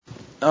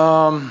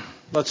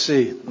Let's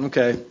see.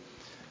 Okay,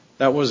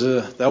 that was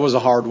a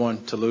hard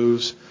one to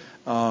lose.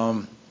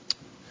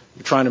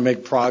 You're trying to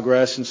make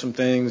progress in some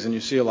things, and you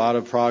see a lot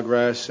of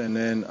progress, and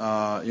then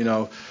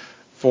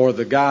for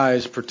the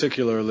guys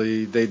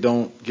particularly, they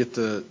don't get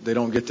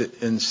the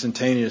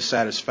instantaneous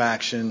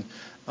satisfaction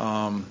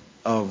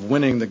of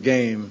winning the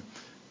game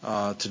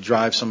to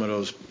drive some of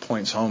those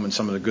points home and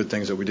some of the good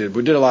things that we did.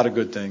 We did a lot of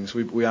good things.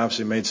 We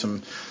obviously made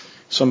some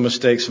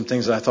mistakes, some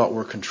things that I thought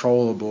were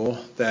controllable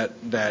that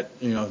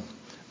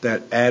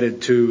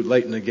added to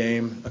late in the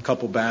game, a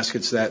couple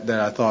baskets that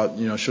I thought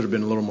should have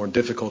been a little more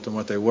difficult than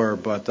what they were.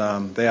 But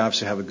they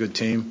obviously have a good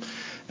team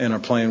and are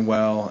playing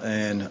well,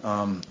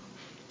 and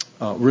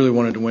really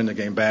wanted to win the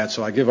game bad.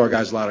 So I give our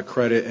guys a lot of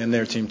credit, and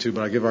their team too,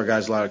 but I give our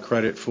guys a lot of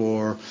credit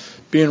for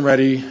being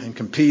ready and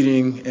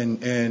competing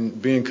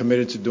and being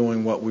committed to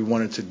doing what we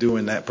wanted to do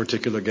in that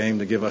particular game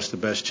to give us the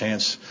best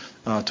chance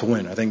to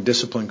win. I think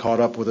discipline caught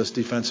up with us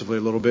defensively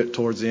a little bit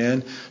towards the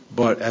end,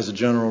 but as a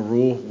general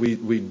rule, we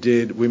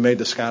made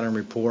the scouting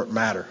report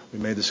matter. We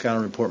made the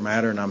scouting report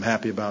matter, and I'm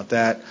happy about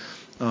that.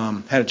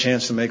 Had a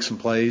chance to make some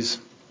plays,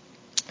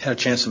 had a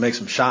chance to make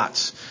some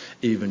shots,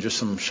 even just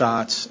some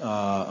shots,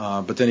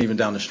 but then even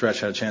down the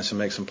stretch had a chance to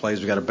make some plays.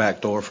 We got a back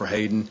door for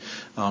Hayden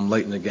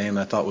late in the game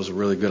that I thought was a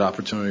really good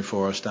opportunity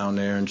for us down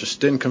there, and just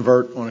didn't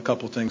convert on a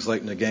couple of things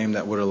late in the game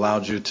that would have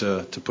allowed you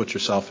to put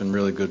yourself in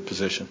really good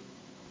position.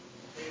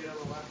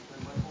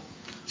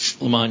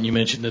 Lamont, you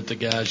mentioned that the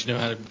guys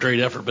had a great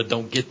effort but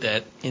don't get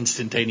that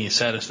instantaneous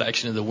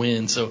satisfaction of the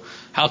win. So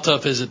how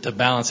tough is it to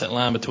balance that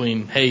line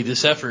between, hey,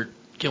 this effort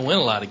can win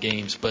a lot of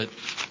games, but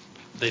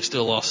they've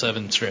still lost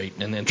 7 straight,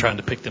 and then trying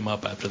to pick them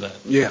up after that?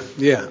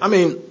 Yeah. I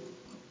mean,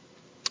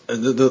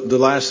 the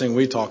last thing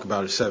we talk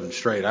about is 7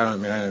 straight. I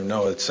don't even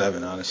know it's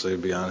 7, honestly, to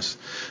be honest.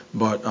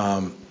 But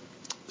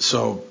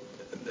so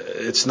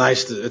it's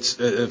nice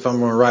if I'm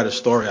going to write a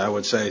story, I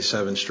would say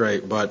 7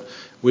 straight. But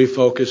we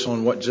focus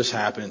on what just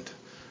happened,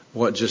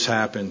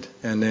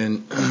 and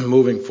then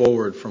moving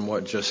forward from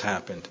what just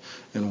happened.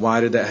 And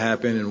why did that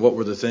happen, and what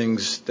were the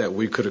things that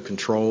we could have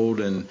controlled,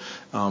 and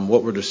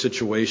what were the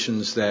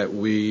situations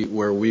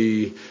where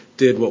we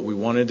did what we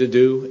wanted to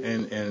do,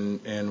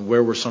 and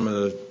where were some of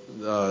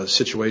the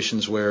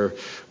situations where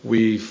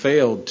we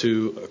failed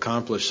to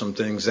accomplish some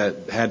things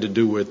that had to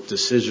do with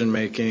decision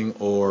making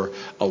or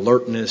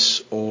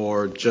alertness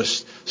or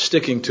just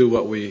sticking to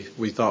what we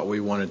thought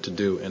we wanted to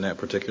do in that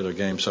particular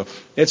game. So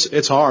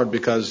it's hard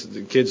because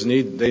the kids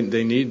need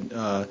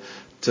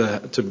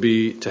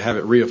to have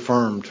it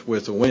reaffirmed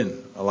with a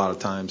win a lot of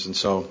times, and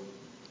so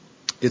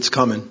it's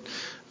coming.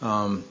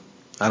 I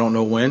don't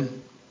know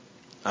when.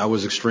 I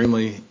was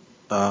extremely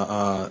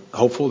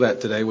hopeful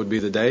that today would be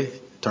the day.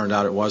 Turned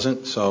out it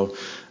wasn't, so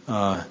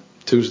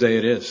Tuesday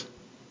it is.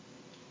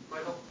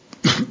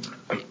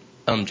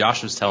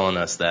 Josh was telling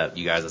us that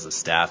you guys as a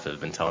staff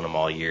have been telling him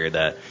all year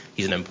that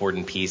he's an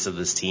important piece of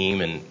this team,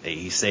 and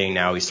he's saying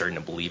now he's starting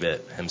to believe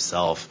it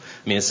himself.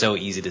 I mean, it's so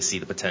easy to see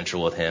the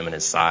potential with him and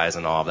his size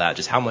and all of that.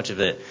 Just how much of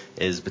it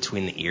is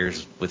between the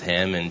ears with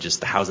him, and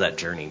just how's that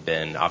journey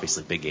been?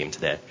 Obviously, big game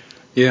today.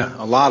 Yeah,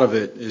 a lot of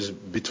it is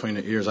between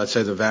the ears. I'd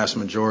say the vast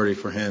majority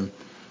for him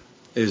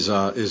is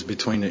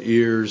between the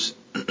ears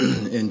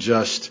and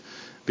just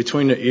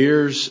between the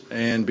ears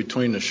and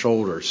between the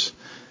shoulders,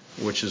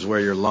 which is where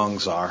your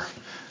lungs are.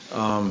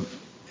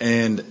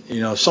 And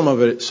some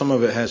of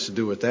it has to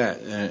do with that,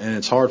 and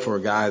it's hard for a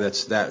guy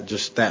that's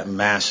that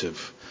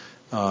massive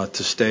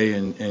to stay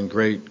in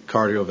great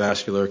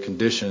cardiovascular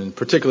condition,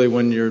 particularly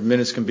when your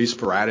minutes can be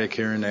sporadic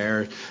here and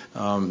there.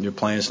 You're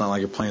playing, it's not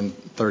like you're playing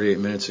 38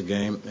 minutes a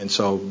game, and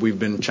so we've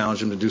been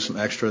challenging him to do some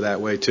extra that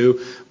way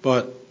too.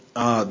 But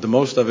the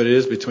most of it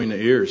is between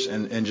the ears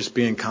and just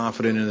being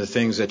confident in the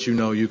things that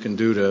you can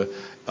do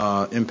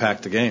to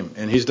impact the game.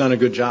 And he's done a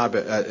good job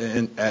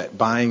at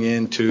buying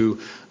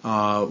into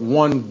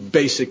one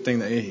basic thing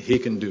that he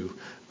can do.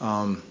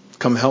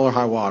 Come hell or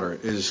high water,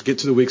 is get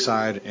to the weak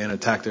side and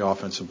attack the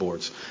offensive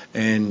boards.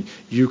 And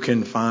you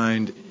can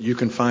find your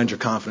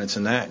confidence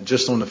in that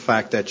just on the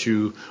fact that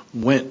you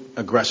went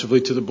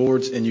aggressively to the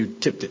boards and you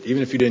tipped it,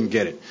 even if you didn't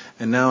get it.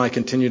 And now I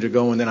continue to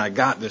go, and then I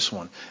got this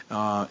one,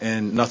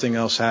 and nothing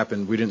else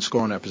happened. We didn't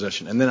score on that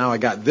possession. And then now I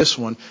got this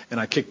one, and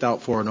I kicked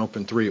out for an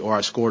open 3, or I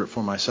scored it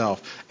for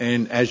myself.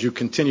 And as you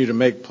continue to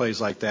make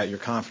plays like that, your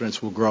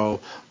confidence will grow.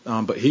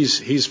 But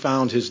he's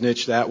found his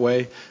niche that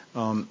way.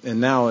 And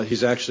now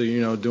he's actually,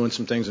 doing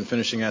some things and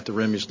finishing at the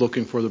rim. He's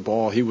looking for the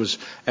ball. He was,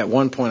 at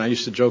one point, I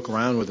used to joke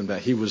around with him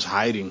that he was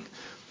hiding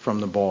from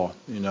the ball,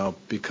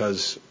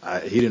 because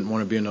he didn't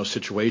want to be in those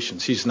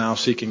situations. He's now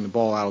seeking the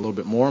ball out a little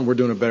bit more, and we're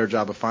doing a better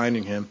job of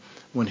finding him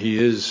when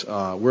he is,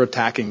 we're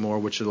attacking more,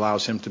 which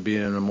allows him to be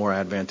in a more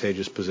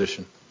advantageous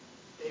position.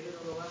 David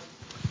on the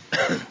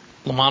left.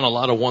 Lamont, a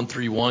lot of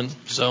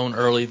 1-3-1 zone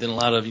early, then a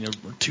lot of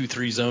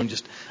 2-3 zone.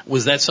 Just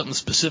was that something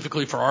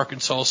specifically for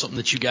Arkansas? Something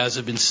that you guys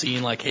have been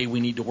seeing, like, hey, we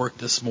need to work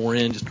this more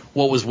in. Just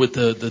what was with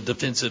the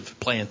defensive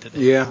plan today?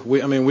 Yeah,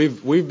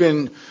 we've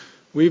been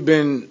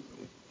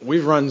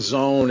we've run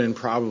zone in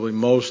probably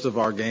most of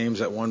our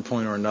games at one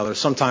point or another.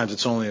 Sometimes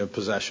it's only a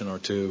possession or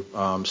two.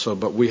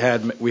 But we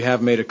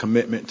have made a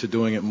commitment to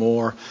doing it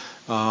more.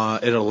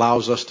 It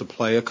allows us to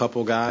play a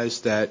couple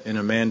guys that in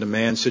a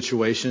man-to-man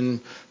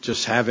situation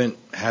just haven't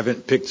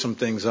picked some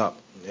things up.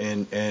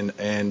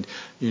 And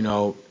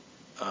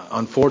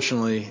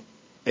unfortunately,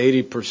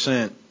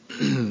 80%.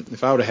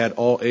 If I would have had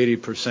all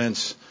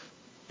 80%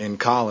 in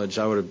college,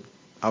 I would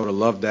have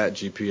loved that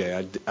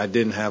GPA. I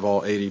didn't have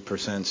all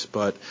 80%,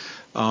 but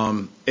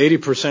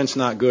 80% is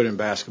not good in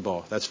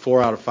basketball. That's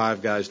 4 out of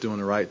 5 guys doing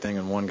the right thing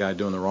and 1 guy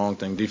doing the wrong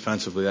thing.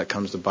 Defensively, that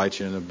comes to bite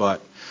you in the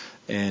butt.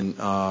 And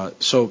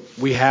so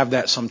we have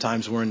that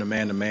sometimes we're in the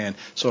man-to-man.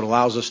 So it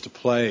allows us to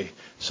play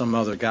some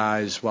other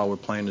guys while we're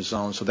playing the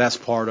zone. So that's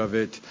part of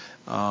it.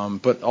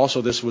 But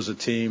also this was a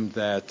team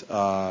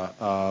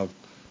that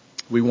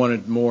we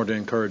wanted more to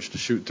encourage to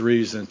shoot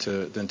threes than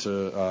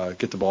to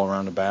get the ball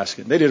around the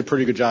basket. They did a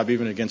pretty good job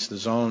even against the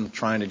zone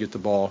trying to get the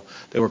ball.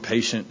 They were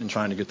patient in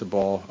trying to get the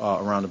ball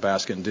around the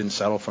basket and didn't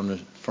settle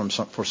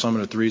for some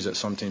of the threes that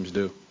some teams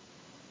do.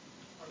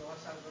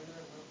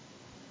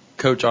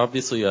 Coach,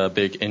 obviously a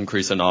big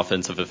increase in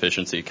offensive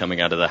efficiency coming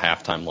out of the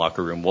halftime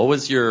locker room. What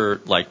was your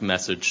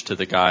message to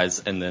the guys,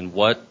 and then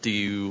what do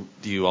you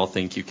all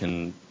think you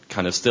can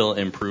kind of still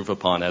improve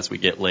upon as we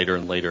get later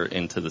and later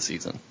into the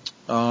season?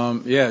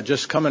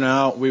 Just coming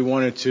out, we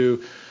wanted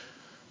to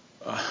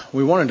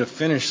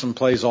finish some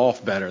plays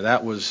off better.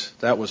 That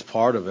was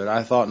part of it.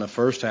 I thought in the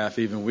first half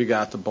even we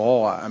got the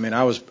ball. I mean,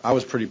 I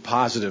was pretty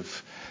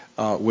positive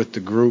with the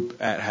group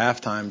at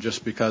halftime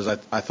just because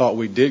I thought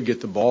we did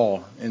get the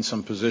ball in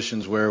some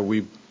positions where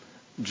we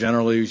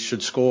generally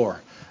should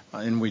score,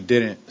 and we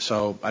didn't.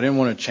 So I didn't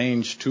want to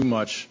change too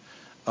much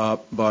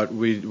up, but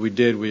we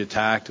did. We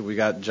attacked.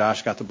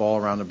 Josh got the ball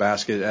around the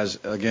basket as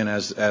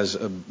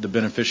the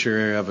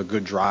beneficiary of a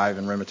good drive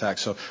and rim attack.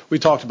 So we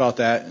talked about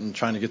that and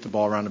trying to get the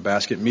ball around the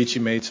basket.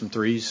 Michi made some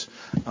threes.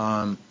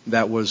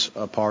 That was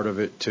a part of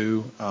it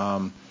too.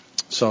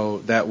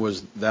 So that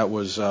was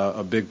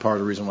a big part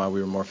of the reason why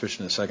we were more efficient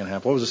in the second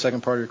half. What was the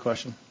second part of your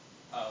question?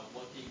 What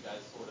do you guys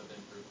sort of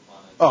improve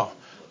upon?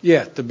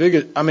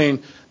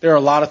 There are a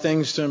lot of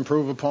things to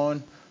improve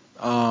upon.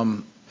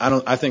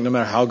 I think no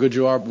matter how good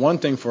you are, one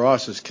thing for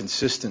us is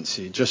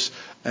consistency.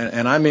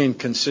 And I mean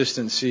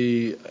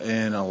consistency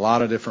in a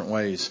lot of different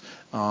ways.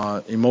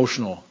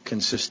 Emotional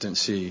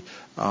consistency,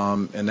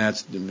 and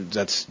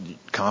that's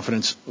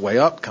confidence way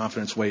up,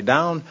 confidence way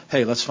down.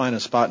 Hey, let's find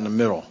a spot in the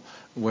middle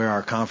where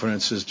our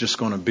confidence is just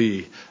going to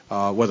be,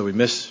 whether we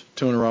miss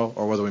 2 in a row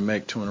or whether we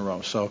make 2 in a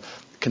row. So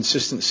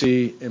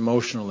consistency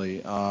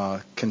emotionally,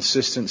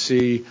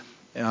 consistency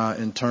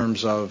in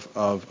terms of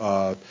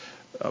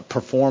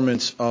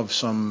performance of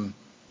some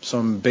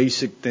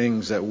basic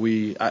things that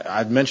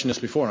I've mentioned this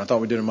before, and I thought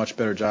we did a much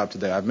better job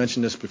today. I've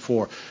mentioned this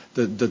before.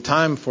 The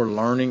time for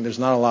learning, there's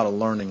not a lot of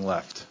learning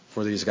left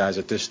for these guys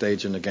at this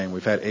stage in the game.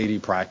 We've had 80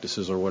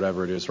 practices or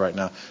whatever it is right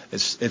now.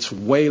 It's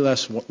way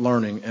less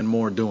learning and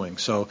more doing.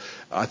 So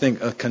I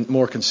think a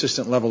more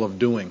consistent level of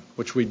doing,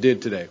 which we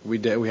did today. We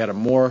had a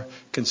more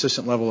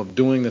consistent level of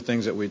doing the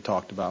things that we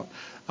talked about.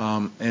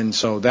 And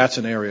so that's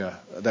an area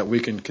that we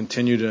can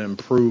continue to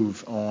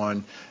improve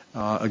on.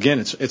 Again,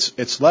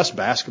 it's less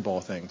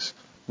basketball things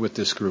with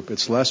this group.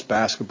 It's less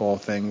basketball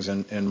things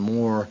and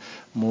more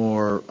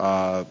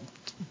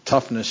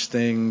toughness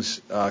things.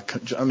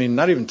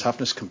 Not even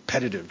toughness,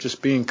 competitive.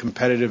 Just being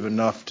competitive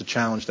enough to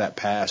challenge that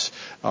pass,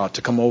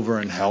 to come over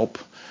and help.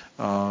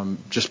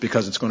 Just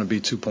because it's going to be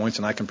 2 points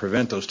and I can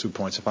prevent those 2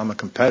 points. If I'm a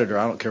competitor,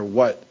 I don't care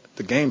what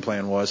the game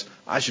plan was.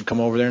 I should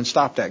come over there and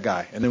stop that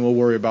guy, and then we'll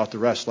worry about the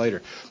rest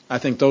later. I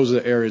think those are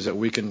the areas that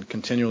we can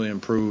continually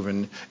improve,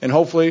 and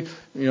hopefully,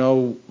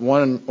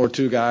 1 or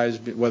 2 guys,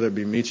 whether it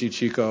be Michi,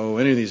 Chico,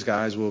 any of these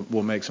guys,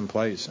 will make some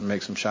plays and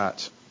make some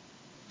shots.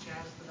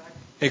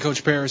 Hey,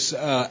 Coach Paris,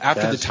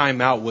 after the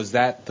timeout, was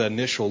that the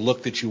initial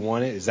look that you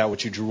wanted? Is that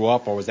what you drew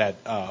up, or was that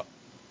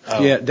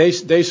Yeah,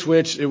 they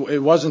switched. It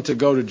wasn't to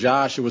go to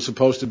Josh. It was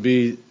supposed to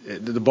be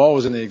the ball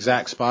was in the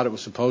exact spot it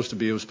was supposed to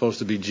be. It was supposed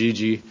to be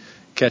Gigi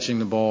catching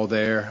the ball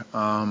there.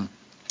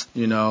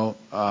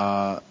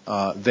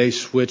 They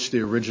switched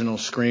the original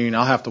screen.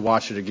 I'll have to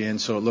watch it again.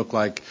 So it looked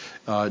like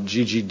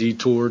Gigi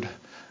detoured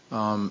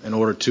in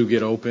order to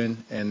get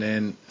open, and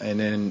then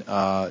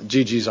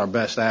Gigi's our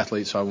best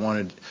athlete, so I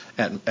wanted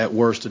at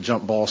worst a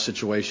jump ball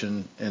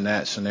situation in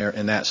that scenario,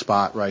 in that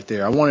spot right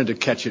there. I wanted to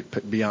catch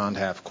it beyond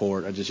half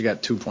court. You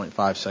got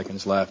 2.5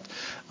 seconds left,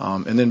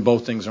 and then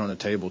both things are on the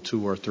table,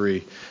 2 or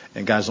 3,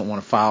 and guys don't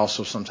want to foul,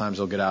 so sometimes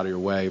they'll get out of your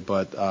way.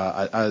 But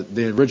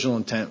the original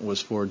intent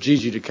was for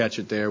Gigi to catch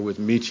it there with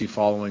Michi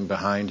following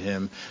behind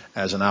him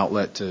as an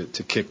outlet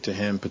to kick to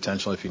him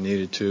potentially if he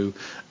needed to.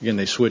 Again,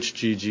 they switched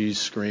Gigi's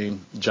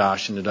screen.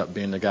 Josh ended up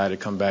being the guy to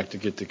come back to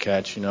get the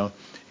catch. He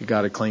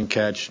got a clean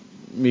catch.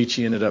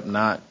 Michi ended up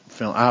not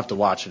feeling. I have to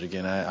watch it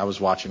again. I was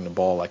watching the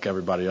ball like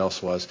everybody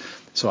else was,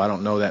 so I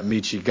don't know that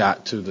Michi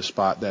got to the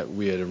spot that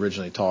we had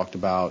originally talked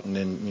about. And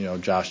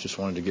then Josh just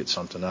wanted to get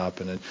something up,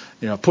 and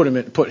then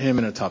put him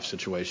in a tough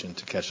situation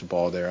to catch the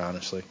ball there.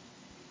 Honestly.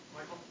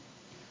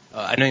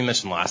 I know you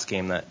mentioned last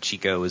game that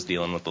Chico was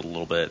dealing with a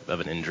little bit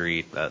of an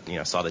injury.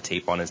 Saw the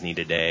tape on his knee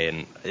today,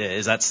 and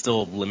is that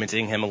still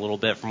limiting him a little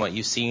bit from what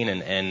you've seen?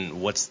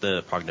 And what's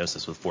the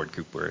prognosis with Ford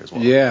Cooper as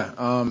well? Yeah,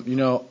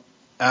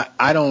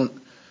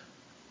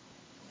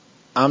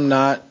 I'm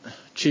not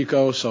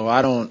Chico, so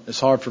I don't. It's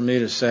hard for me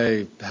to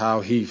say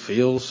how he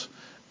feels.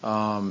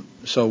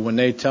 So when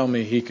they tell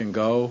me he can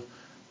go,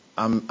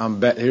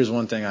 here's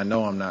one thing I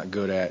know I'm not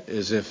good at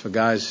is if a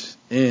guy's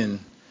in,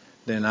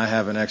 then I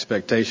have an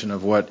expectation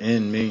of what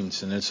in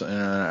means, and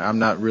I'm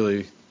not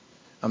really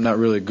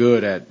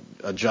good at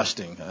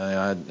adjusting.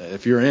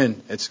 If you're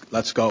in,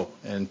 let's go,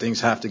 and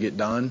things have to get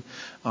done.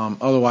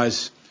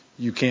 Otherwise,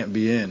 you can't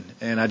be in.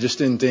 And I just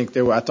didn't think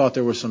I thought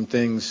there were some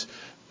things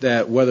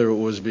that, whether it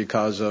was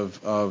because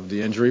of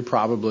the injury,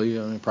 probably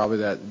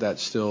that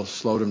still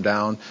slowed him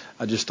down.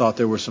 I just thought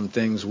there were some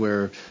things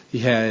where he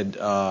had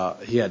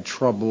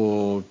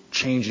trouble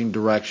changing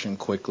direction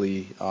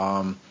quickly.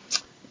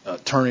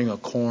 Turning a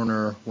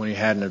corner when he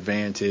had an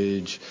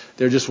advantage.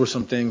 There just were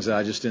some things that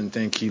I just didn't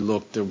think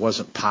there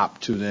wasn't pop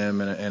to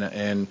them,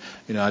 and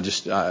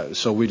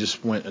so we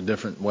just went a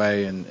different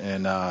way, and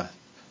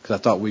because I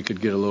thought we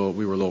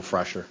were a little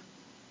fresher.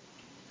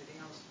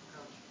 Anything else,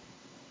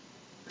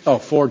 Coach? Oh,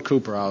 Ford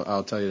Cooper,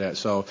 I'll tell you that.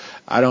 So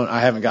I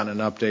haven't gotten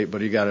an update,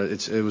 but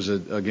it was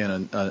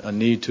a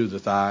knee to the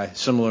thigh,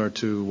 similar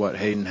to what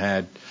Hayden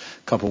had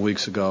a couple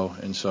weeks ago,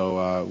 and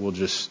so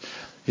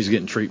he's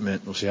getting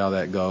treatment. We'll see how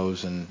that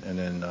goes, and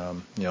then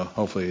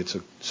hopefully it's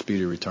a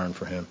speedy return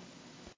for him.